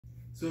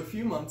So a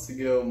few months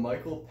ago,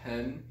 Michael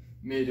Penn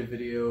made a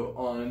video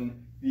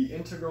on the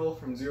integral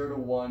from 0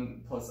 to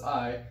 1 plus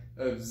I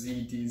of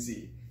z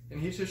dz.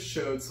 And he just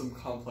showed some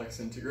complex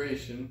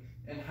integration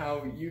and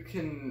how you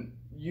can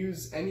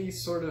use any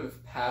sort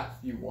of path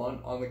you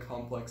want on the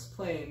complex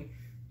plane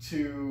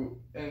to,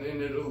 and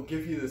it'll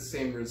give you the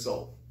same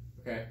result,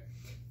 okay?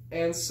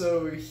 And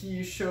so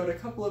he showed a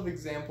couple of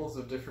examples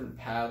of different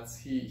paths.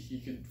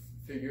 He could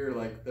figure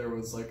like there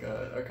was like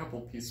a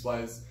couple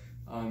piecewise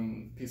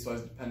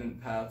dependent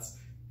paths,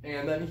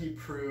 and then he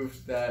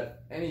proved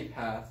that any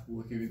path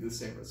will give you the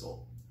same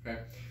result, okay?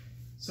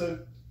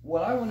 So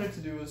what I wanted to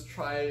do was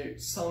try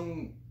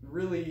some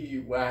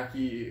really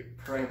wacky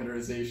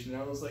parameterization.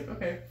 I was like,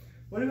 okay,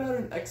 what about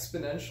an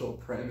exponential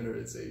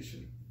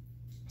parameterization?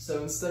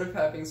 So instead of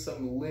having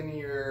some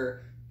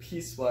linear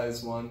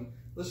piecewise one,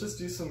 let's just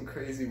do some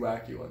crazy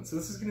wacky one. So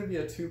this is going to be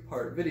a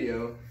two-part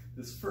video.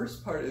 This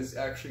first part is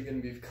actually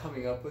going to be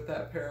coming up with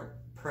that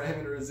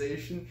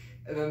parameterization,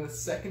 and then the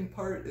second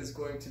part is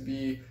going to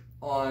be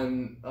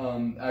on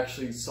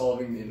actually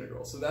solving the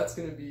integral. So that's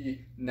going to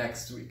be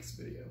next week's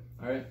video,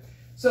 alright?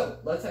 So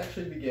let's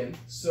actually begin.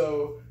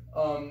 So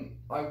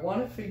I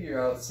want to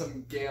figure out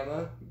some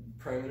gamma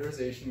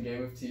parameterization,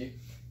 gamma of t,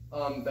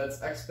 that's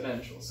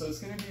exponential. So it's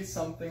going to be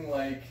something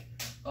like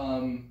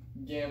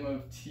gamma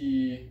of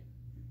t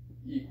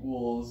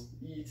equals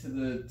e to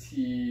the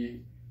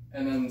t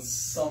and then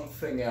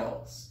something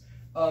else.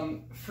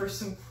 For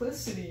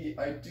simplicity,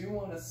 I do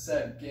want to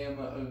set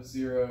gamma of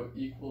 0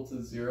 equal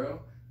to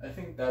 0. I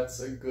think that's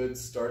a good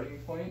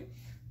starting point.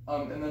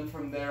 And then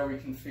from there we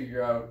can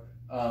figure out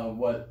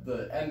what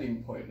the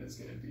ending point is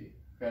going to be,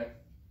 okay?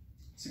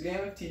 So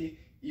gamma of t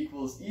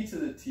equals e to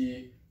the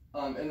t,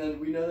 and then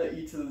we know that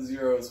e to the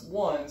 0 is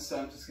 1, so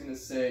I'm just going to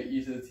say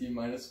e to the t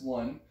minus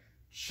 1,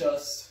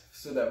 just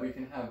so that we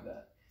can have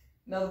that.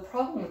 Now the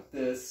problem with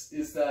this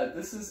is that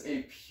this is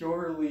a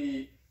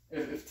purely,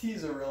 if t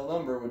is a real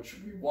number, which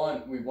we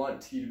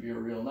want t to be a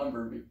real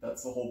number,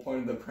 that's the whole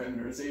point of the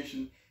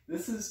parameterization,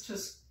 this is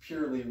just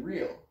purely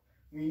real.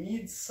 We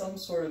need some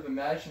sort of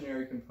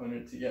imaginary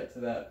component to get to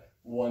that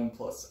 1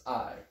 plus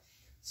I.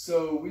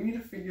 So we need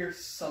to figure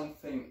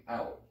something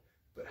out.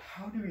 But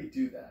how do we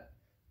do that?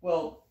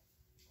 Well,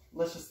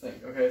 let's just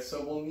think. Okay,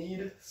 so we'll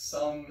need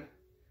some,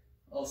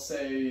 I'll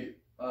say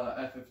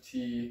f of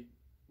t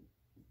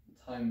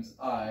times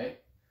I.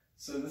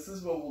 So this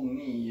is what we'll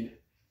need.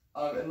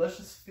 And let's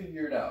just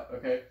figure it out,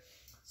 okay?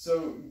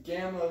 So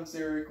gamma of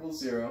 0 equals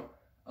 0.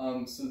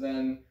 So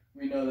then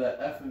we know that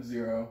f of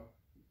 0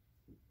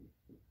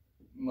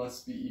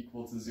 must be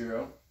equal to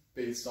 0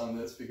 based on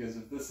this, because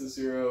if this is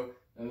 0,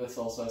 then this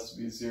also has to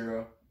be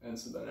 0, and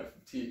so then f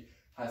of t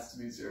has to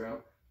be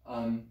 0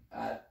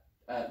 at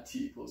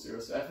t equals 0.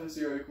 So f of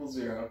 0 equals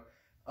 0.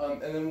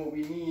 And then what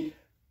we need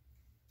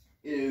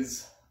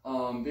is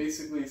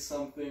basically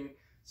something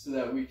so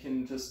that we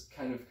can just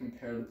kind of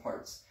compare the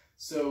parts.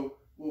 So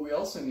what we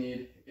also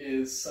need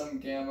is some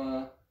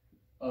gamma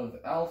of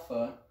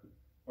alpha,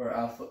 where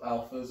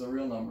alpha is a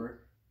real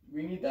number.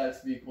 We need that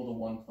to be equal to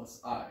 1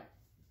 plus I.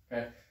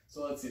 Okay,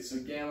 so let's see. So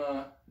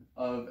gamma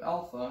of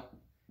alpha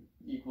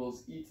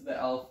equals e to the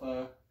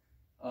alpha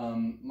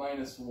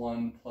minus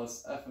 1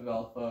 plus f of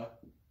alpha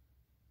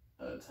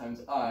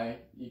times I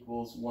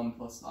equals 1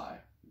 plus I.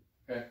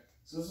 Okay,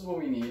 so this is what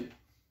we need.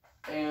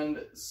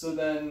 And so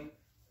then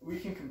we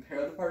can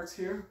compare the parts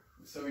here.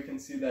 So we can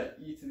see that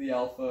e to the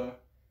alpha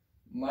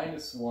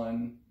minus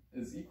 1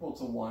 is equal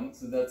to 1,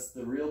 so that's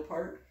the real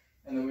part.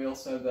 And then we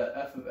also have that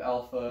f of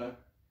alpha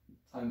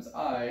times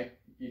I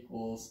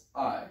equals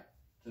I,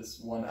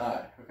 just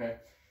 1I, okay?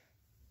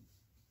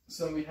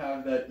 So we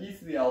have that e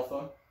to the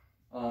alpha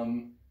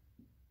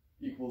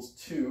equals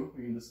 2.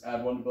 We can just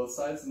add 1 to both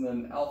sides, and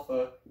then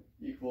alpha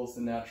equals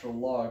the natural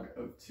log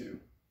of 2,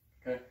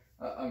 okay?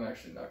 I'm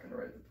actually not going to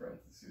write the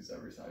parentheses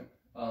every time.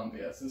 But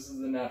yes, this is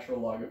the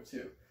natural log of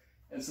 2.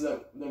 And so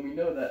that then we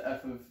know that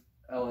f of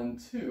ln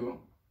 2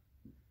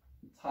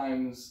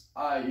 times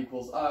I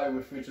equals I,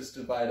 which we just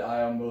divide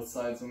I on both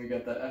sides, and we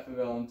get that f of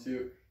ln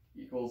 2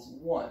 equals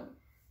 1.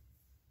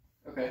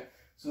 Okay,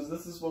 so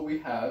this is what we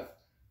have.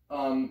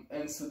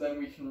 And so then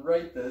we can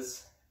write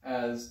this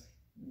as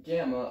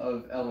gamma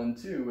of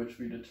ln 2, which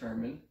we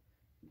determined.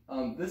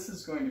 This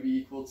is going to be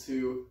equal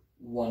to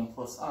 1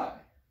 plus I,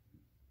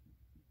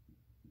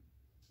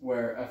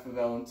 where f of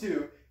ln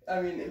 2,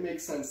 I mean, it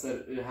makes sense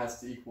that it has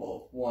to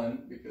equal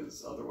 1,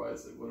 because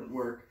otherwise it wouldn't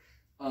work.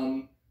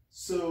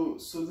 So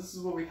this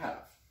is what we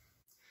have.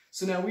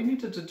 So now we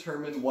need to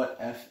determine what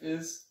f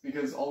is,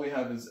 because all we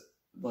have is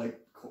like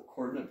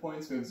coordinate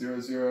points. We have 0,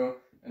 0,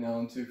 and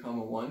ln 2,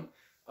 comma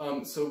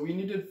 1. So we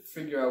need to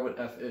figure out what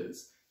f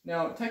is.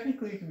 Now,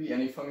 technically it can be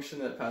any function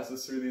that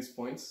passes through these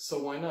points,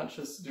 so why not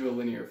just do a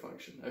linear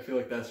function? I feel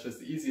like that's just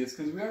the easiest,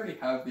 because we already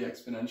have the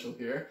exponential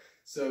here,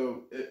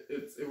 so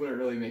it wouldn't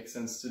really make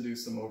sense to do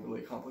some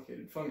overly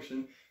complicated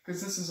function,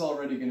 because this is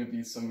already going to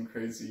be some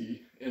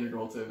crazy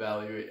integral to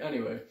evaluate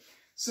anyway.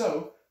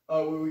 So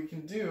what we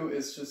can do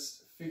is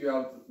just figure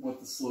out what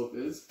the slope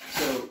is.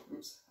 So,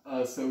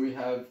 so we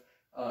have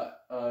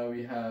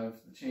we have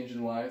the change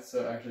in y,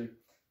 so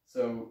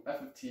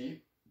f of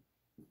t.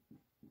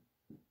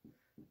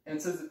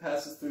 And since it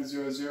passes through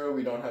 0, 0,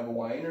 we don't have a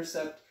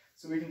y-intercept,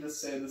 so we can just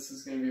say this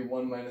is going to be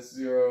 1 minus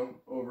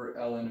 0 over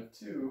ln of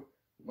 2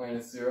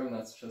 minus 0, and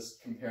that's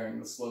just comparing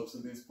the slopes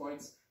of these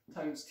points,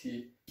 times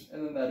t,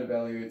 and then that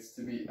evaluates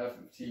to be f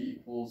of t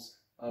equals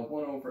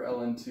 1 over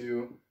ln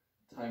 2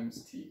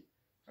 times t,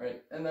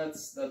 right? And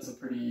that's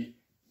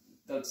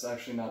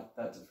actually not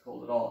that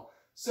difficult at all.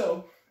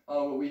 So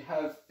what we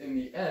have in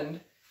the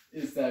end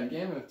is that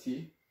gamma of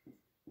t,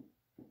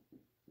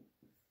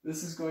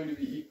 this is going to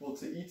be equal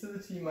to e to the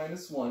t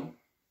minus 1,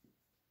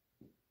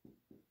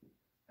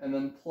 and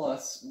then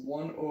plus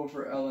 1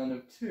 over ln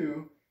of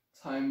 2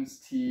 times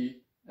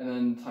t, and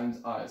then times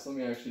I. So let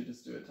me actually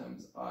just do it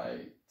times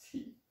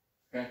it,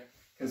 okay?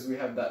 Because we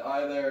have that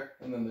I there,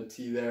 and then the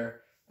t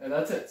there, and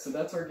that's it. So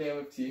that's our gamma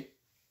of t.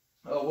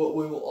 What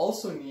we will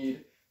also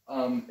need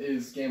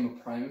is gamma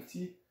prime of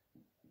t,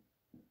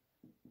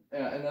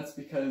 and that's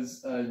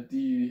because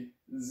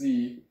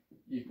dz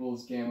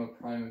equals gamma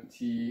prime of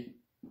t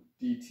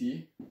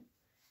dt.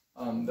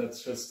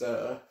 That's just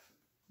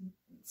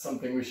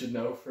something we should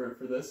know for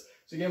this.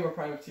 So gamma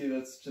prime of t,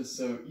 that's just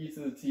so e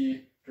to the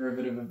t,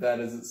 derivative of that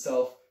is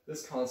itself.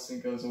 This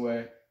constant goes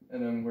away,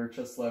 and then we're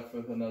just left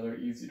with another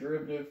easy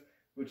derivative,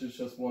 which is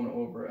just 1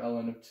 over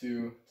ln of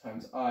 2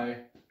 times I,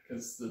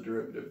 because the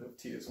derivative of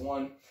t is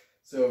 1.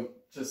 So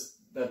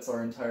that's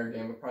our entire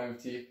gamma prime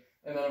of t.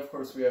 And then of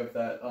course we have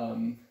that, let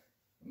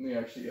me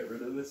actually get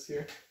rid of this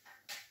here.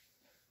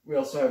 We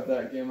also have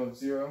that gamma of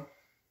 0.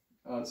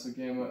 So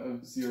gamma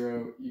of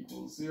 0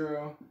 equals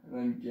 0, and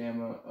then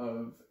gamma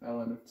of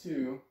ln of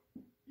 2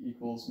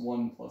 equals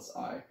 1 plus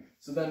I.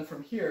 So then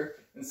from here,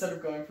 instead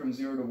of going from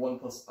 0 to 1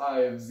 plus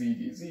I of z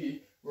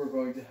dz, we're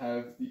going to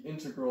have the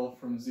integral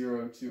from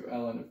 0 to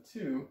ln of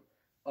 2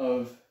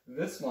 of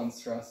this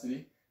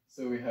monstrosity.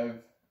 So we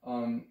have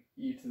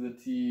e to the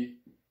t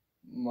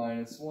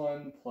minus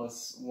 1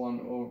 plus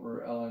 1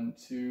 over ln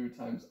 2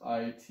 times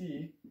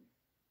it.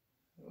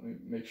 Let me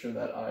make sure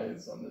that I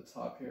is on the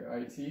top here,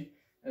 it.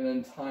 And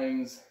then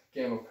times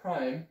gamma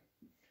prime,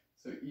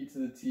 so e to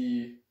the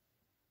t,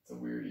 it's a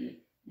weird e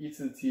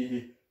to the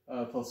t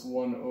plus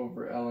 1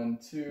 over ln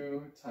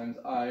 2 times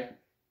I,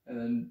 and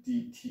then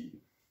dt.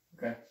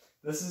 Okay,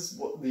 this is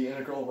what the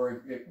integral we're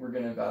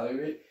going to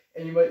evaluate.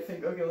 And you might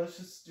think, okay, let's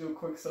just do a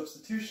quick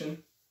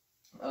substitution.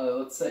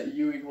 Let's set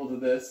u equal to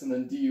this, and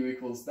then du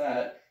equals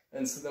that,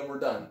 and so then we're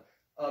done.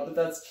 But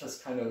that's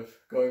just kind of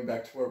going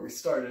back to where we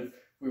started.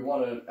 We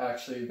want to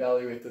actually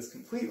evaluate this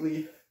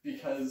completely,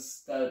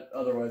 because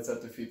otherwise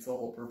that defeats the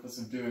whole purpose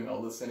of doing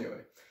all this anyway.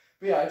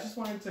 But yeah, I just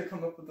wanted to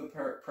come up with the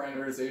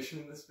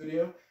parameterization in this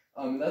video.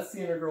 That's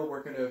the integral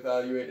we're going to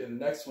evaluate in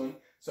the next one.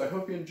 So I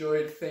hope you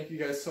enjoyed. Thank you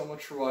guys so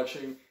much for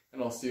watching,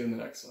 and I'll see you in the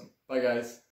next one. Bye guys.